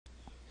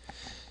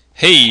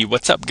Hey,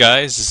 what's up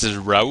guys? This is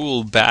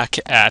Raoul back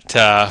at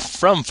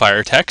from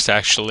FireText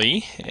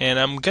actually, and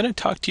I'm going to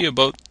talk to you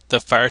about the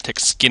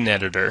FireText Skin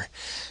Editor.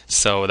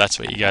 So that's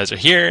why you guys are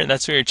here, and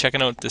that's why you're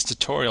checking out this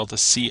tutorial to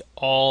see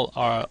all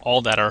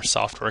that our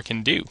software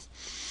can do.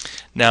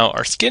 Now,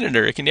 our skin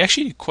editor, it can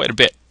actually do quite a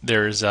bit.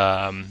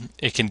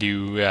 It can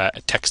do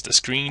text to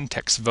screen,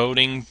 text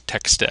voting,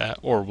 text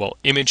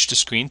image to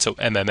screen, so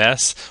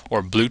MMS,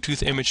 or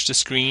Bluetooth image to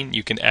screen.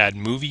 You can add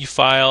movie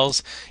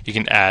files. You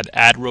can add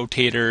ad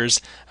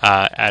rotators,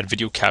 add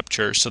video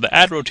capture. So the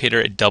ad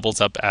rotator, it doubles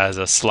up as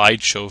a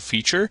slideshow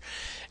feature.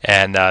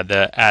 And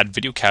the add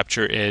video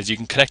capture is you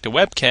can connect a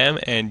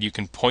webcam and you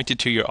can point it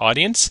to your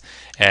audience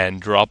and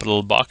drop a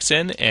little box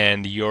in,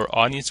 and your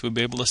audience will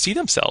be able to see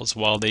themselves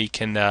while they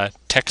can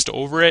text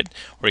over it,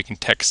 or you can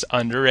text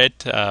under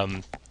it.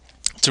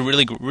 It's a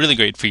really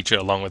great feature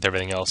along with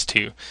everything else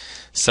too.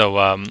 So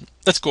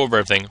let's go over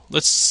everything.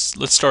 Let's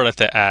start at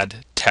the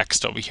add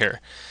text over here.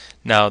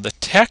 Now the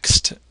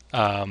text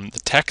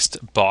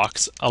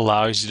box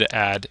allows you to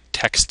add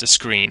text to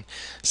screen.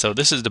 So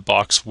this is the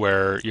box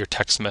where your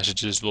text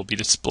messages will be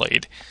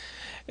displayed.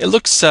 It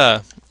looks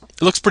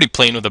pretty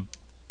plain with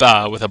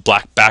a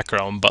black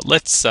background, but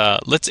let's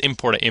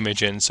import an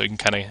image in so you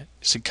can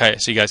so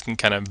you guys can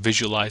kind of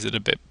visualize it a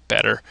bit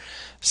better.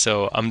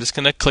 So I'm just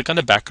gonna click on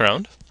the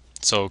background.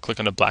 So click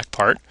on the black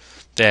part,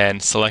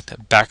 then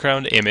select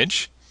background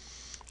image,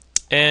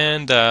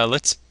 and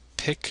let's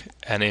pick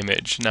an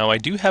image. Now I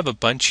do have a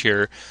bunch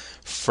here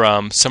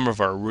from some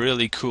of our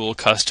really cool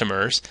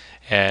customers,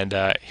 and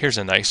here's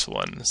a nice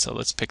one. So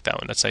let's pick that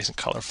one. That's nice and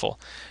colorful.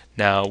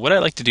 Now what I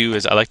like to do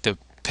is I like to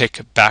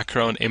pick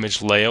background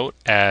image layout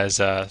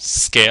as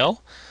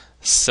scale,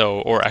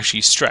 or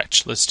actually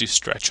stretch. Let's do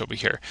stretch over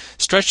here.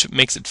 Stretch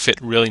makes it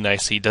fit really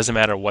nicely. It doesn't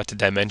matter what the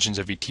dimensions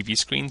of your TV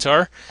screens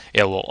are,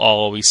 it will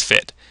always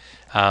fit.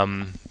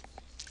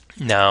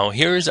 Now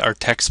here's our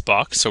text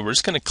box, so we're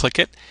just going to click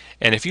it,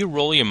 and if you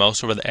roll your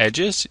mouse over the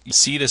edges, you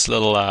see this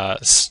little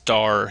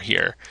star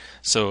here.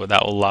 So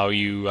that will allow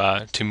you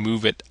to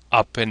move it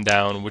up and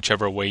down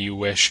whichever way you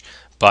wish.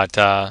 But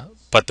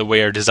the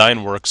way our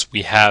design works,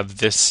 we have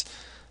this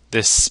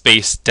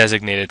space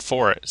designated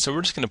for it. So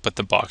we're just going to put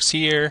the box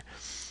here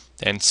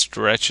and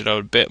stretch it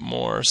out a bit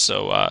more.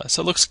 So it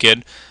looks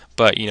good,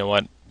 but you know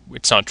what?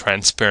 It's not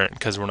transparent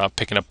because we're not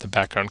picking up the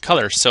background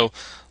color. So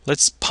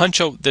let's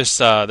punch out this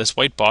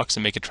white box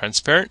and make it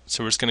transparent.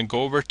 So we're just going to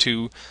go over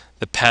to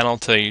the panel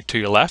to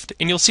your left,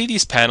 and you'll see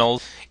these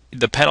panels.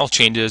 The panel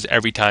changes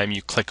every time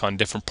you click on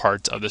different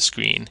parts of the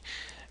screen,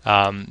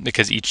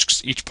 because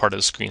each part of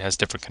the screen has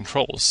different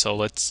controls. So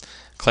let's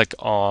click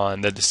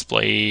on the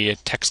display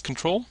text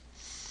control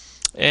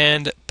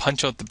and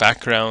punch out the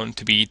background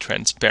to be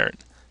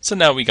transparent. So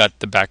now we got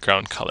the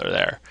background color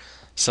there.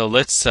 So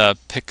let's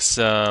pick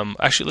some.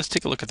 Actually, let's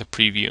take a look at the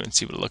preview and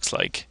see what it looks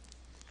like.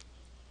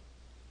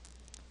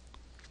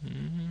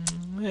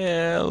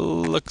 Yeah, it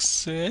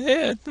looks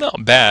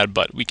not bad,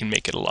 but we can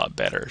make it a lot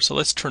better. So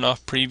let's turn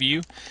off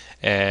preview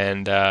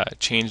and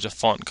change the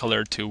font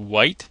color to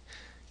white,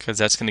 because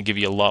that's going to give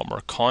you a lot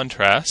more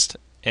contrast.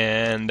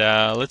 And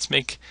let's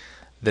make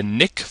the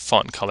NIC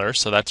font color,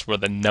 so that's where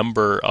the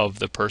number of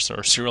the person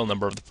or serial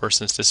number of the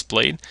person is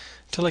displayed,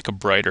 to like a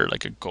brighter,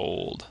 like a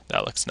gold.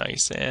 That looks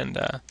nice. And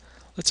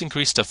let's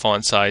increase the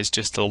font size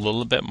just a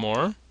little bit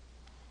more.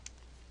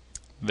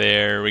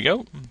 There we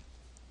go.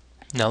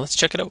 Now let's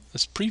check it out.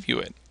 Let's preview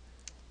it.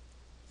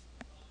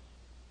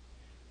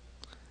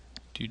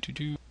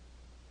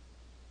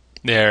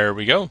 There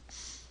we go.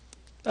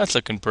 That's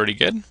looking pretty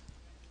good.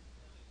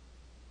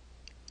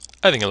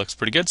 I think it looks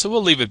pretty good, so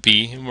we'll leave it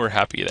be, and we're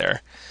happy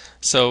there.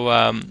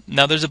 So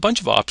now there's a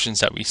bunch of options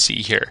that we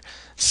see here.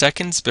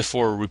 Seconds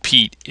before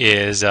repeat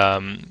is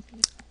now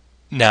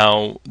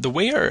the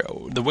way our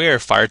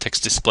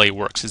FireText display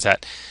works is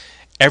that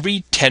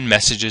every 10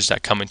 messages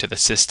that come into the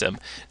system,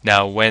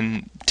 now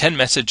when 10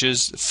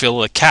 messages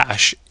fill a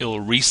cache, it will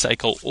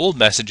recycle old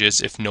messages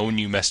if no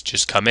new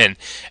messages come in.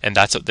 And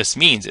that's what this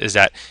means, is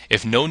that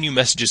if no new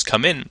messages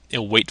come in,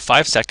 it'll wait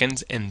 5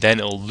 seconds and then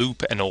it'll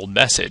loop an old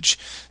message.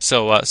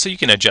 So you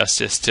can adjust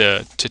this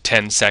to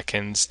 10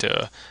 seconds,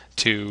 to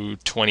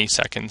 20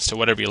 seconds, to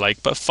whatever you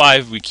like, but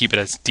 5 we keep it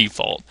as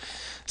default.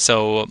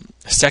 So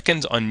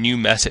seconds on new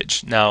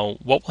message. Now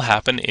what will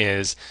happen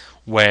is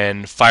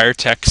when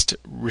FireText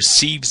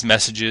receives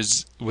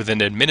messages with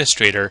an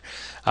administrator,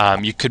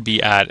 you could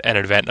be at an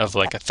event of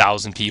like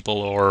 1,000 people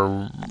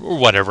or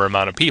whatever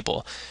amount of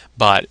people,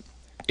 but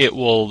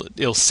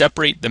it'll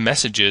separate the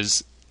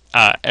messages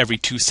every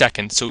 2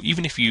 seconds. So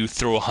even if you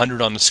throw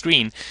 100 on the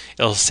screen,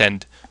 it'll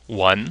send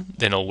 1,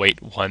 then it'll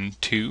wait 1,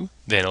 2,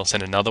 then it'll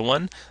send another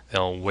one,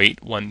 then it'll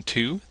wait 1,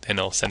 2, then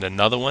it'll send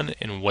another one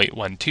and wait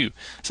 1, 2.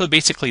 So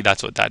basically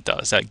that's what that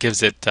does. That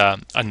gives it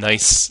a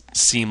nice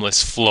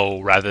seamless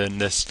flow rather than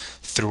this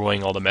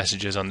throwing all the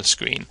messages on the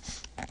screen.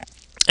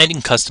 And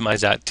you can customize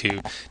that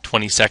to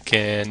 20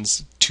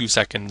 seconds, 2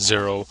 seconds,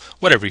 0,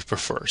 whatever you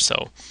prefer.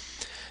 So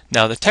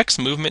Now the text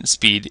movement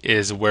speed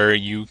is where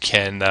you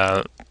can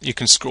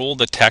scroll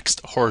the text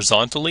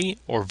horizontally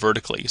or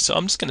vertically. So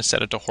I'm just going to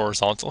set it to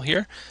horizontal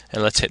here,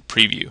 and let's hit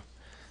preview.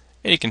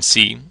 And you can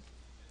see,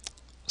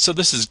 so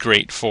this is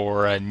great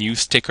for news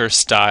sticker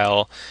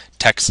style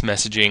text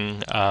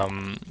messaging.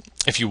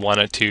 If you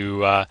wanted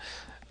to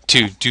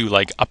do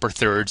like upper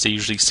thirds, they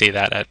usually say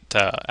that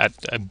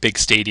at big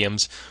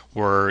stadiums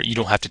where you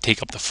don't have to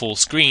take up the full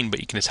screen, but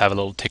you can just have a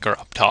little ticker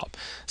up top.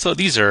 So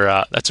these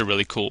are that's a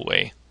really cool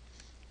way.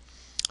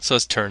 So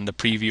let's turn the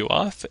preview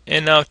off,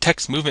 and now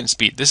text movement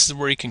speed. This is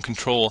where you can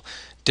control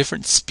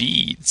different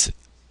speeds.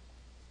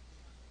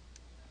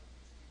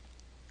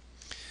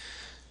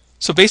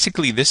 So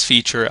basically this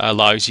feature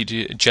allows you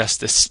to adjust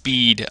the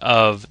speed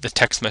of the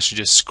text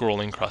messages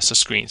scrolling across the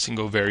screen. So you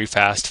can go very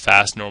fast,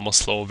 fast, normal,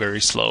 slow, very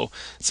slow.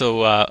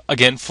 So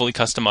again, fully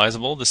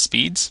customizable, the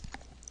speeds.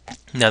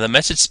 Now the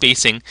message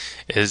spacing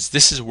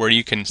this is where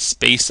you can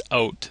space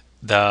out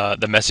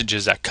the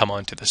messages that come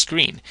onto the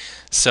screen.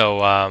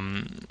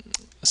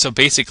 So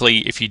basically,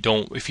 if you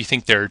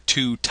think they're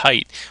too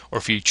tight, or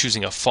if you're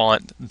choosing a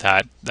font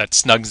that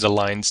snugs the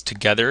lines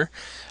together,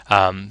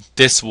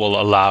 this will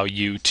allow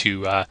you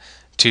to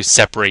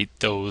separate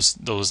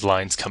those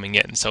lines coming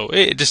in. So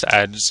it just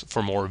adds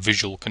for more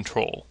visual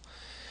control.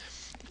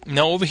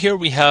 Now over here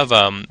we have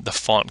the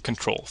font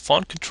control.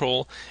 Font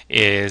control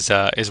is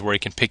where you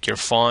can pick your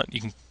font.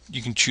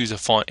 You can choose a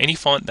font, any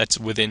font that's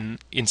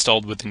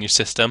installed within your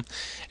system.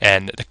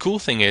 And the cool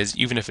thing is,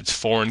 even if it's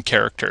foreign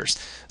characters,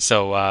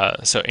 so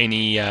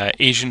any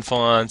Asian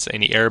fonts,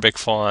 any Arabic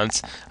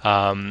fonts,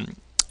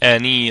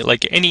 any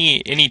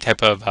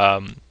type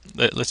of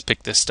let's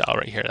pick this style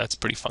right here. That's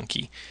pretty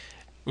funky.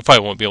 We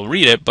probably won't be able to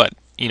read it, but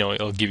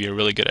it'll give you a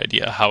really good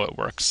idea how it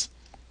works.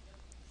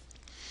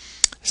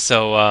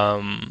 So,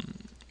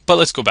 but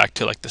let's go back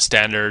to like the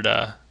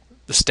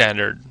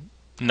standard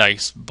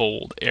nice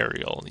bold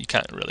Arial. You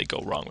can't really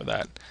go wrong with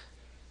that.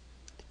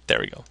 There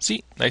we go.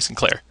 See, nice and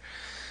clear.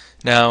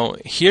 Now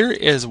here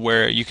is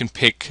where you can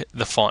pick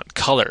the font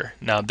color.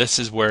 Now this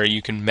is where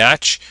you can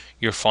match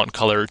your font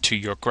color to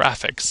your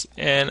graphics,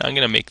 and I'm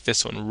going to make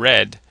this one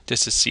red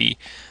just to see.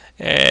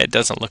 It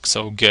doesn't look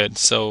so good,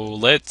 so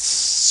let's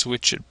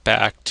switch it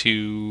back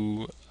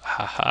to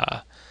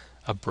a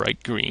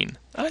bright green.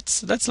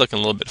 That's looking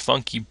a little bit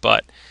funky,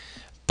 but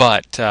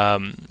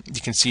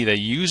you can see the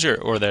user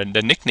or the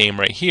nickname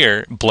right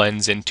here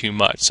blends in too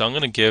much. So I'm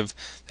going to give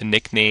the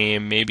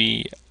nickname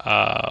maybe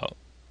a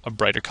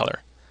brighter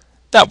color.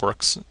 That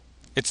works.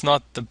 It's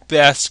not the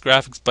best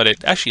graphics, but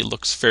it actually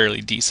looks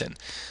fairly decent.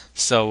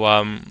 So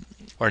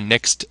our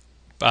next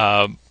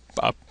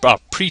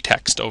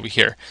pretext over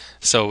here.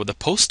 So the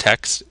post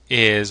text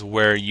is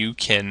where you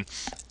can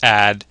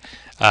add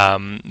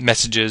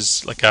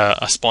messages, like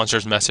a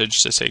sponsor's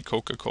message to say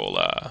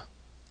Coca-Cola.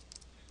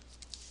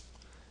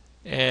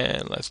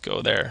 And let's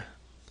go there.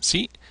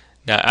 See?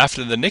 Now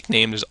after the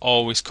nickname there's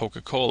always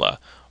Coca-Cola.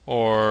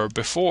 Or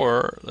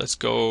before, let's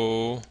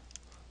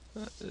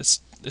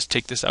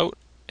take this out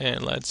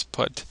and let's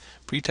put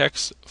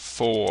pretext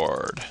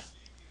Ford.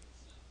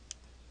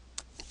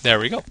 There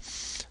we go.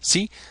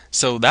 See?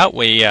 So that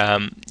way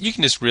you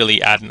can just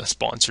really add in a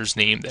sponsor's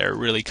name there,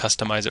 really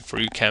customize it for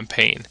your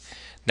campaign.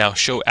 Now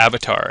show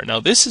avatar. Now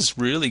this is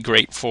really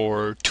great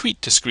for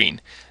tweet to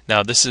screen.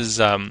 Now this is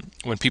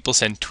when people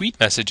send tweet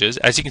messages.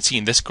 As you can see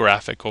in this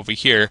graphic over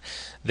here,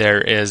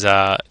 there is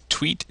a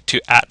tweet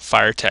to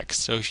 @FireText.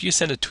 So if you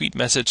send a tweet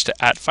message to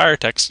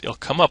 @FireText, it'll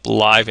come up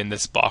live in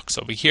this box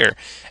over here,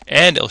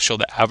 and it'll show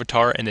the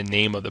avatar and the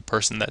name of the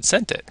person that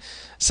sent it.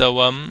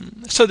 So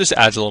so this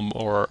adds a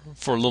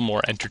little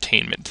more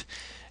entertainment.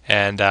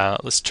 And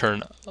let's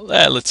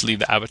leave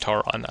the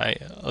avatar on.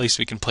 At least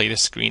we can play the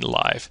screen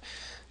live.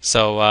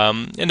 So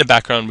in the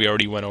background we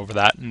already went over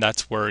that, and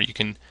that's where you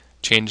can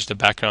change the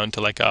background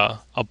to like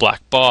a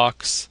black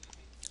box.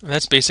 And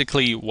that's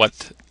basically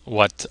what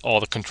all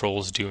the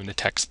controls do in the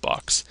text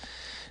box.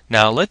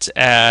 Now let's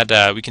add,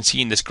 we can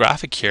see in this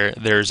graphic here,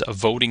 there's a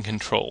voting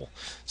control.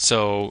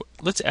 So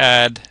let's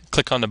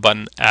click on the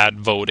button Add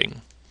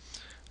Voting.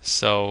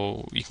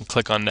 So you can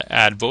click on the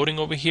Add Voting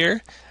over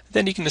here,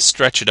 then you can just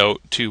stretch it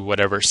out to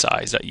whatever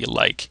size that you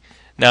like.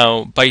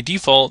 Now, by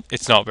default,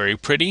 it's not very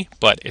pretty,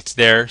 but it's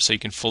there, so you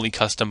can fully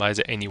customize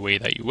it any way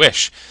that you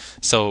wish.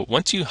 So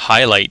once you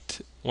highlight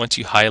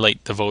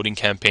the voting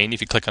campaign, if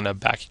you click on the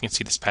back, you can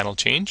see this panel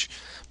change.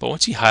 But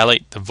once you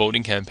highlight the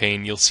voting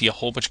campaign, you'll see a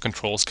whole bunch of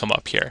controls come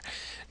up here.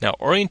 Now,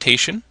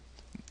 orientation,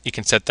 you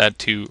can set that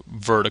to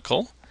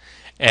vertical,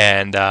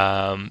 and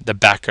the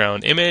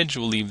background image,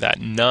 we'll leave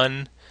that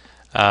none.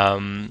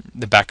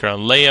 The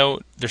background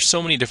layout, there's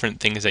so many different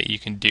things that you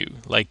can do,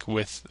 like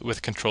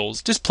with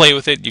controls. Just play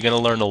with it. You're going to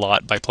learn a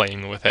lot by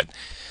playing with it.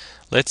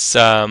 Let's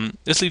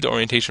leave the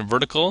orientation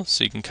vertical,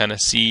 so you can kind of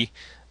see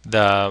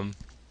the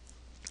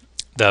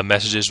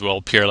messages will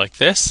appear like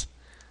this,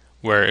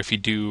 where if you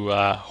do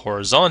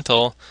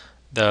horizontal,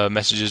 the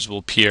messages will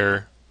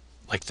appear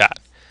like that.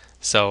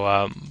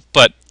 So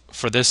but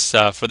for this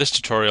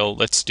tutorial,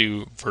 let's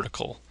do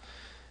vertical.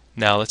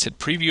 Now let's hit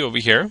preview over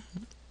here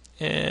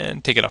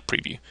and take it off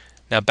preview.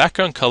 Now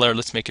background color,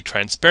 let's make it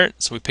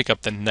transparent so we pick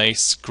up the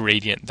nice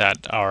gradient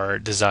that our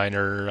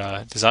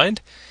designer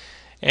designed.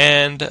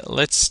 And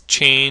let's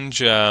change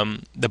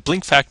the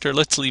blink factor.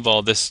 Let's leave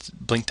all this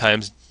blink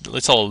times.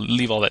 Let's all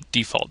leave all that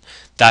default.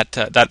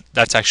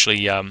 That's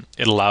actually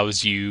it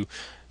allows you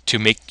to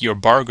make your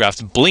bar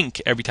graphs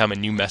blink every time a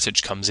new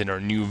message comes in or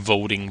a new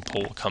voting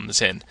poll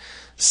comes in.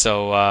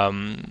 So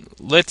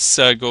let's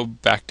go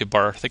back to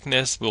bar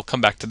thickness. We'll come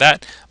back to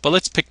that, but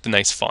let's pick the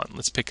nice font.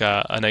 Let's pick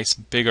a nice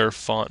bigger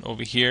font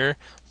over here.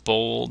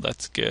 Bold,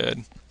 that's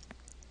good.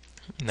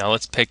 Now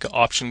let's pick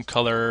option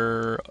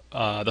color,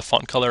 the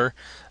font color,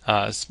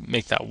 let's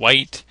make that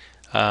white.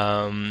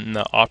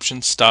 The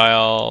option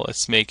style,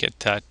 let's make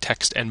it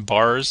text and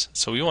bars.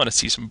 So we want to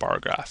see some bar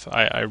graph.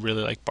 I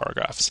really like bar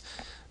graphs.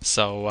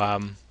 So,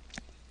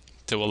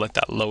 so we'll let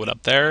that load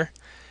up there.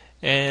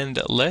 And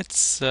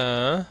let's,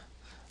 oh,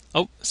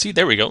 see,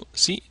 there we go.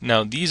 See,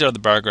 now these are the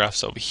bar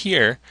graphs over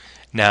here.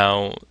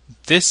 Now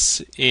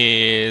this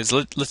is,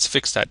 let's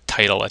fix that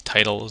title. That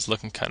title is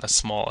looking kind of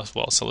small as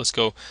well. So let's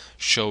go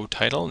show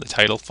title, the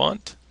title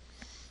font.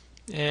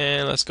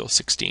 And let's go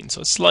 16.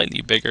 So it's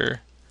slightly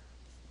bigger.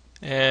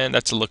 And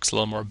that looks a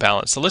little more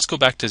balanced. So let's go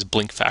back to this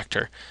blink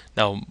factor.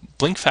 Now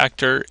blink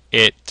factor,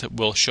 it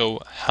will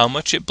show how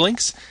much it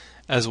blinks,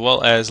 as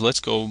well as let's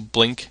go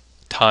blink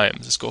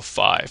times. Let's go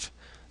 5.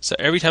 So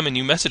every time a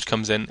new message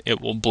comes in, it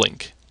will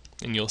blink.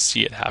 And you'll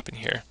see it happen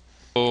here.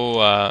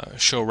 So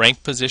show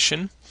rank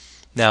position.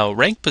 Now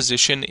rank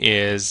position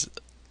is,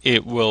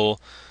 it will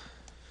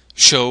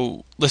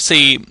show, let's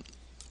say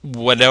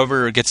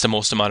whatever gets the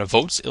most amount of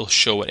votes, it'll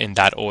show it in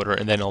that order,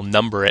 and then it'll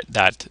number it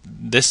that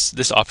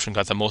this option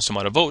got the most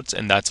amount of votes,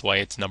 and that's why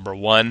it's number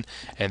 1,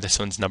 and this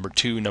one's number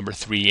 2, number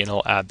 3, and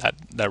it'll add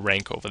that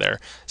rank over there.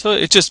 So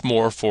it's just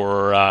more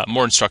for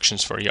more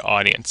instructions for your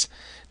audience.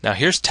 Now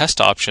here's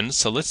test options.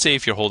 So let's say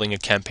if you're holding a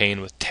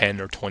campaign with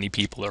 10 or 20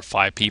 people or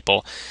 5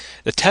 people,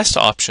 the test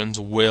options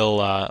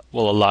will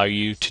allow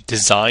you to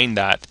design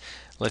that.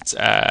 Let's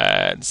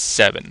add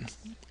 7.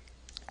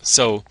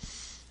 So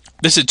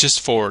this is just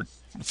for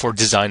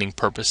designing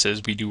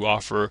purposes. We do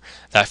offer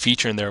that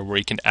feature in there where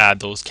you can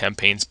add those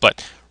campaigns,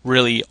 but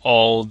really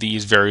all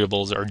these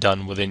variables are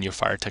done within your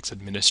FireText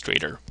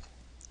administrator.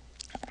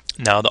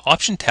 Now the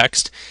option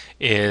text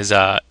is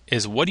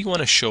what do you want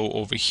to show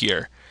over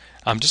here.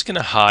 I'm just going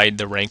to hide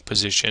the rank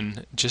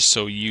position just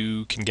so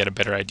you can get a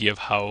better idea of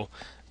how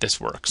this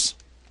works.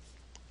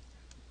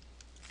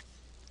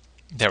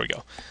 There we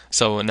go.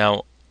 So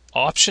now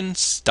option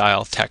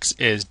style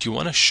text is, do you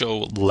want to show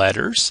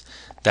letters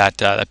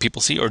that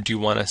people see, or do you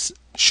want to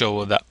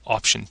show the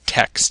option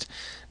text?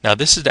 Now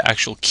this is the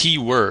actual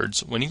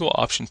keywords. When you go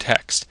option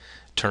text,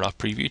 turn off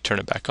preview, turn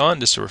it back on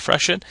just to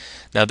refresh it.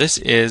 Now this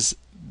is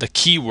the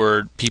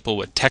keyword people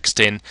would text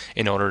in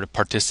order to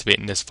participate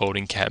in this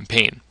voting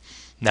campaign.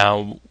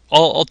 Now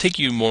I'll take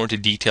you more into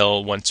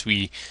detail once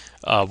you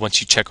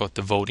check out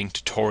the voting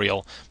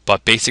tutorial,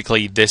 but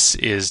basically this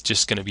is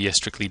just going to be a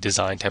strictly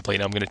design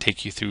template. I'm going to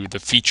take you through the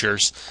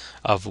features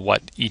of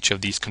what each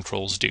of these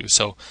controls do.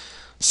 So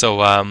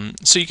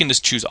you can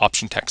just choose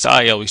option text.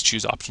 I always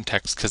choose option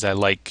text because I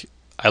like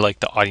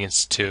the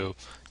audience to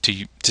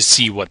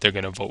see what they're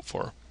going to vote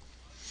for.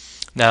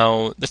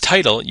 Now the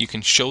title, you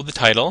can show the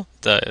title.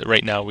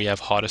 Right now we have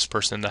hottest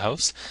person in the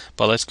house,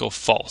 but let's go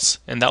false,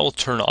 and that will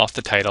turn off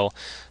the title.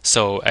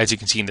 So as you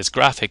can see in this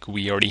graphic,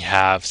 we already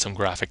have some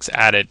graphics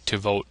added to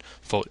vote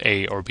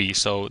A or B.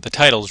 So the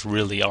title is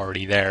really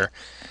already there.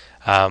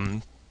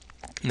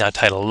 Now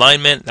title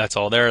alignment, that's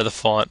all there. The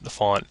font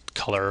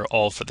color,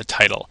 all for the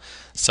title.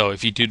 So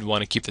if you did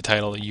want to keep the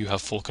title, you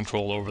have full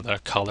control over the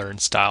color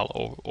and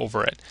style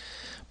over it.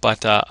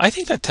 But I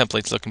think that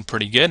template's looking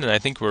pretty good, and I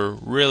think we're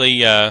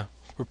really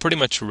we're pretty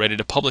much ready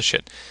to publish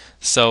it.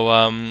 So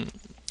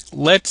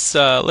let's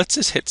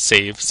just hit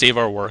save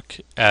our work.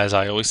 As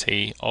I always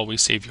say,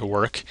 always save your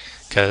work,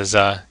 because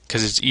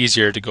it's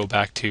easier to go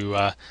back to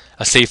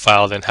a save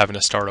file than having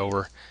to start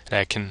over.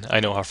 And I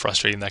know how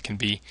frustrating that can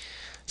be.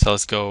 So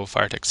let's go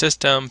FireText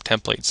System,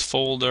 Templates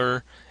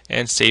folder,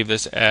 and save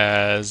this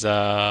as,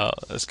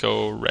 let's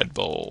go Red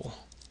Bull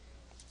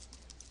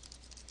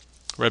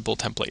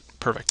template.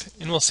 Perfect.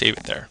 And we'll save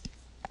it there.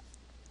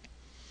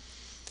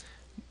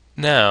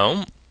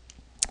 Now,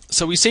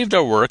 so we saved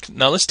our work.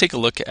 Now let's take a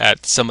look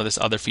at some of this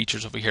other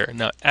features over here.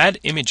 Now add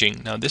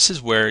imaging. Now this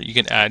is where you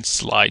can add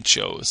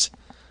slideshows.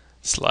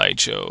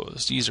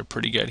 Slideshows. These are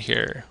pretty good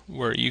here,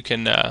 where you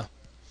can, let's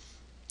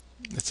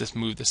just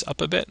move this up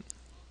a bit.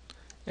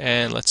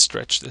 And let's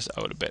stretch this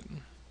out a bit.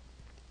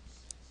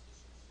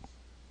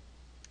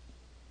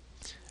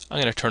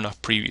 I'm going to turn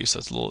off preview so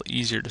it's a little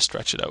easier to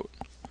stretch it out.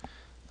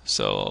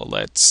 So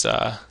let's,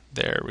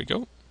 there we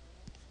go.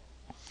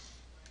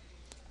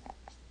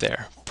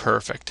 There,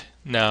 perfect.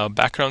 Now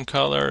background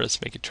color,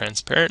 let's make it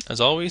transparent as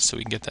always so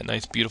we can get that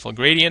nice beautiful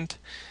gradient,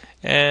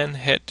 and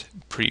hit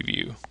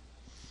preview.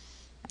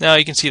 Now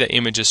you can see the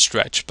image is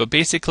stretched, but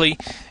basically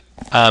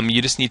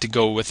you just need to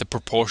go with the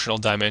proportional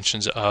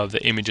dimensions of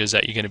the images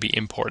that you're going to be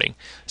importing.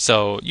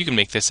 So you can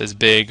make this as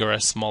big or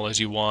as small as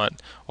you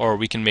want, or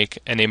we can make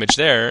an image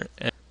there.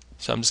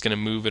 So I'm just going to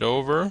move it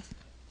over,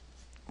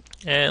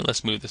 and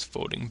let's move this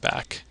voting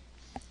back.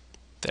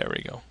 There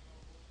we go.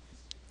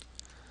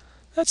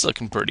 That's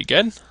looking pretty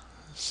good.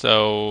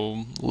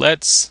 So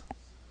let's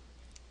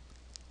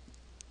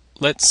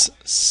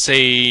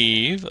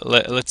save.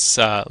 Let's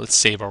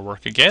save our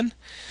work again.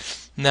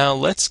 Now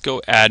let's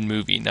go add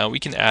movie. Now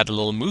we can add a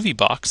little movie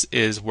box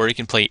is where you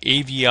can play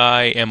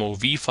AVI,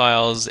 MOV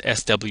files,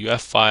 SWF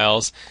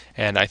files,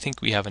 and I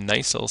think we have a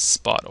nice little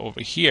spot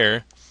over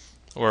here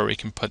where we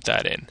can put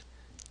that in.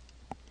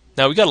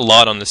 Now we got a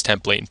lot on this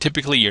template, and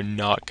typically you're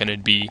not going to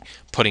be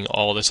putting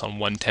all this on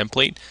one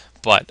template,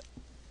 but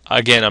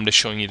again, I'm just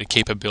showing you the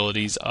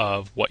capabilities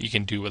of what you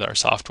can do with our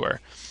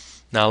software.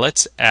 Now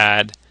let's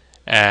add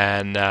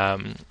an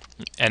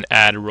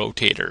Ad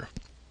Rotator.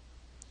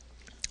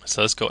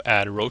 So let's go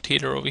Ad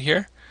Rotator over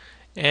here,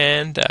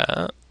 and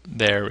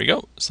there we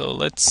go. So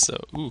let's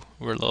ooh,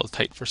 we're a little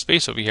tight for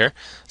space over here.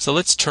 So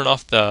let's turn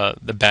off the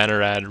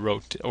banner ad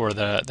or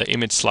the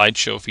image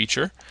slideshow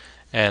feature,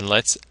 and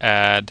let's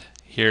add.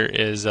 Here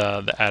is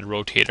the Ad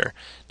Rotator.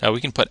 Now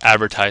we can put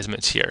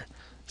advertisements here.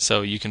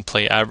 So you can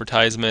play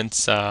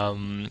advertisements of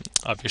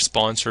your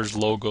sponsors,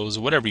 logos,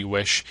 whatever you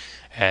wish,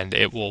 and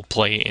it will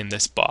play in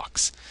this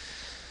box.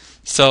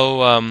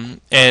 So,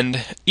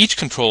 and each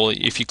control,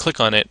 if you click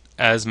on it,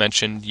 as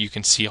mentioned, you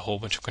can see a whole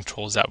bunch of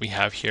controls that we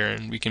have here,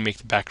 and we can make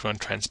the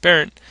background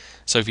transparent.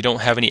 So if you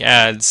don't have any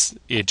ads,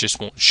 it just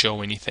won't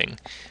show anything,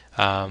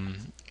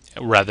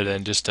 rather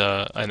than just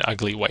an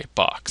ugly white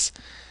box.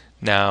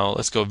 Now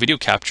let's go video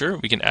capture.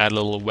 We can add a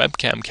little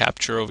webcam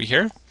capture over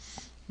here.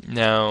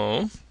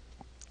 Now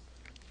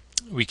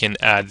we can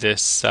add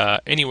this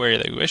anywhere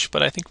that we wish,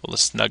 but I think we'll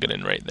just snug it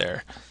in right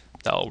there.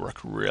 That'll work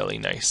really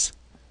nice.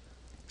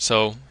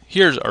 So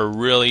here's our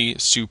really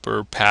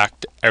super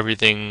packed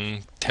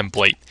everything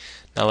template.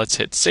 Now let's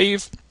hit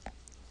save.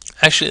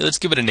 Actually, let's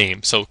give it a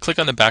name. So click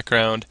on the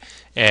background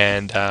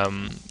and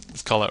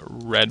let's call it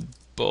Red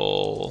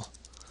Bull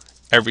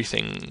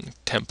Everything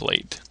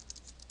Template.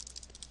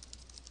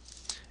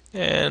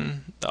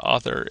 And the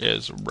author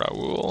is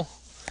Raoul.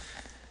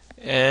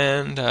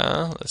 And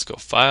let's go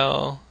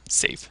File,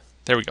 Save.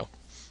 There we go.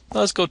 Now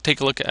let's go take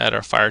a look at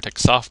our FireText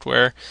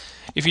software.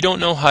 If you don't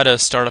know how to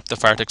start up the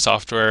FireText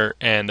software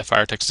and the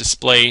FireText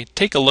display,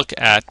 take a look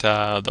at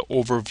the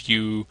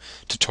overview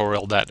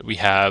tutorial that we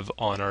have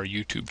on our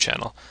YouTube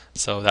channel.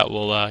 So that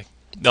will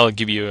that'll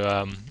give you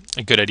a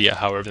good idea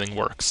how everything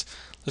works.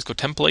 Let's go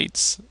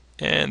Templates,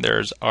 and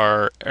there's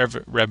our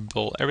Red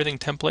Bull Everything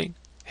template.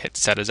 Hit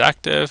Set as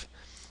Active,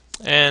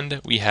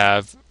 and we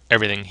have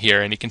everything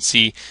here, and you can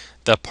see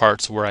the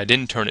parts where I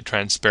didn't turn it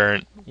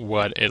transparent,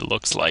 what it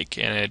looks like,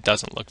 and it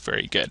doesn't look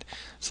very good.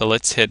 So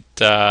let's hit,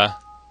 there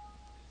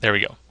we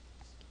go.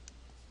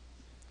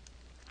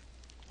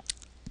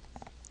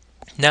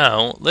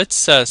 Now let's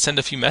send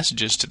a few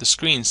messages to the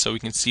screen so we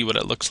can see what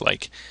it looks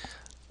like.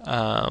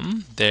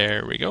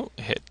 There we go,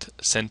 hit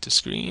send to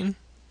screen.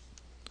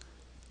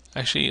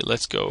 Actually,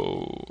 let's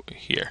go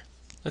here.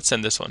 Let's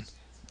send this one.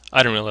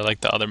 I don't really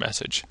like the other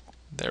message.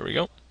 There we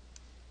go.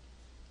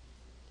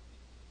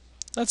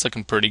 That's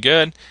looking pretty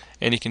good,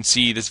 and you can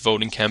see this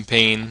voting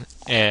campaign,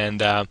 and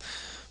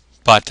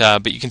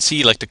but you can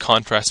see like the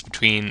contrast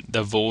between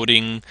the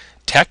voting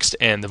text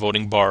and the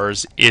voting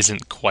bars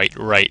isn't quite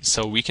right.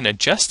 So we can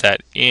adjust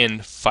that in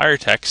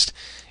FireText.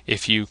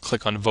 If you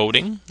click on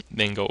voting,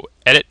 then go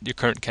edit your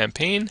current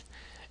campaign,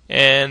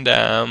 and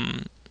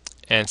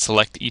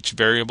select each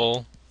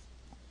variable.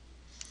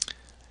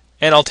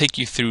 And I'll take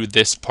you through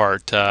this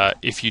part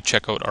if you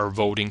check out our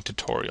voting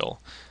tutorial.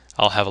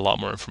 I'll have a lot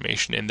more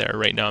information in there.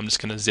 Right now I'm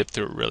just going to zip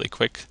through it really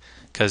quick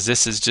because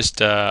this is just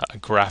a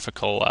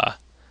graphical,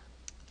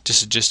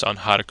 just on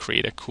how to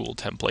create a cool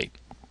template,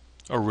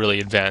 a really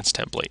advanced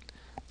template.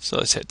 So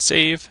let's hit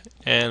save,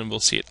 and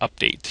we'll see it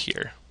update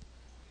here.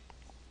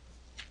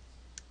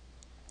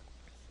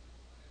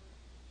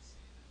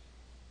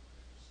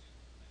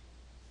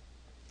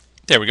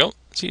 There we go.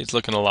 See, it's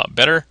looking a lot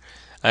better.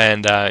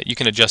 And you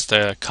can adjust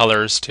the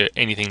colors to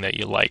anything that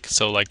you like.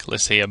 So like,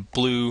 let's say a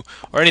blue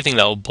or anything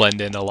that will blend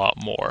in a lot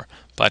more.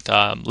 But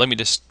let me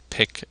just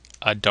pick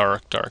a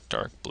dark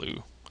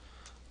blue.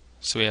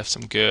 So we have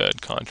some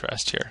good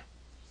contrast here.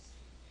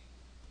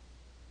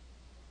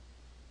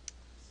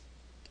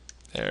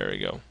 There we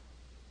go.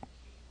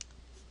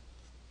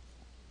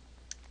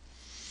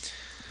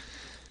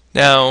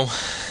 Now,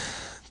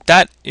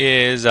 that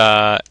is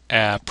a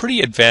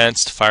pretty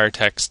advanced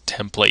FireText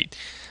template.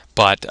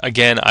 But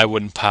again, I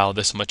wouldn't pile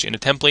this much in a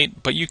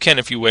template, but you can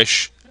if you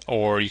wish,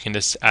 or you can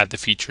just add the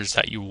features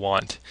that you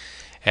want.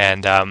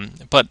 And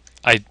but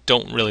I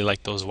don't really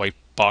like those white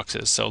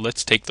boxes, so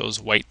let's take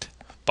those white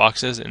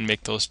boxes and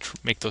make those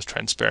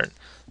transparent,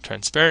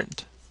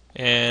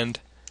 and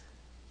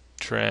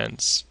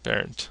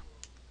transparent,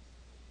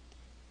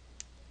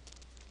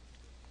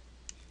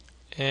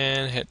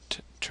 and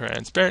hit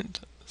transparent,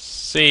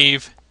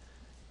 save,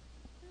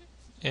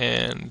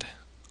 and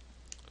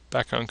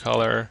background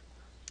color.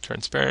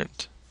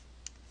 Transparent,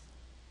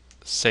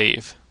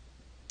 save.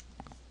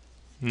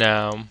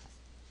 Now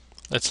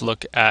let's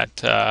look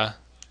at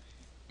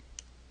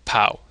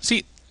Pow.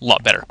 See, a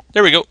lot better.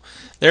 There we go.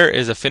 There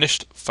is a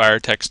finished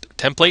FireText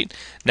template.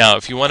 Now,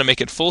 if you want to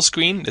make it full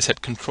screen, just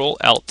hit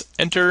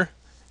Control-Alt-Enter,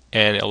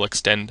 and it'll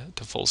extend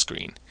to full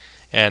screen.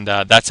 And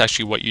that's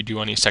actually what you do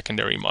on your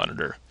secondary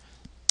monitor.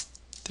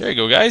 There you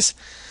go, guys.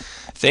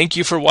 Thank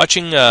you for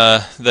watching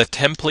the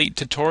template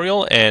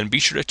tutorial, and be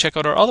sure to check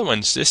out our other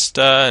ones. Just,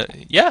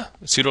 yeah,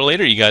 sooner or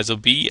later, you guys will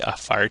be a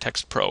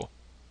FireText Pro.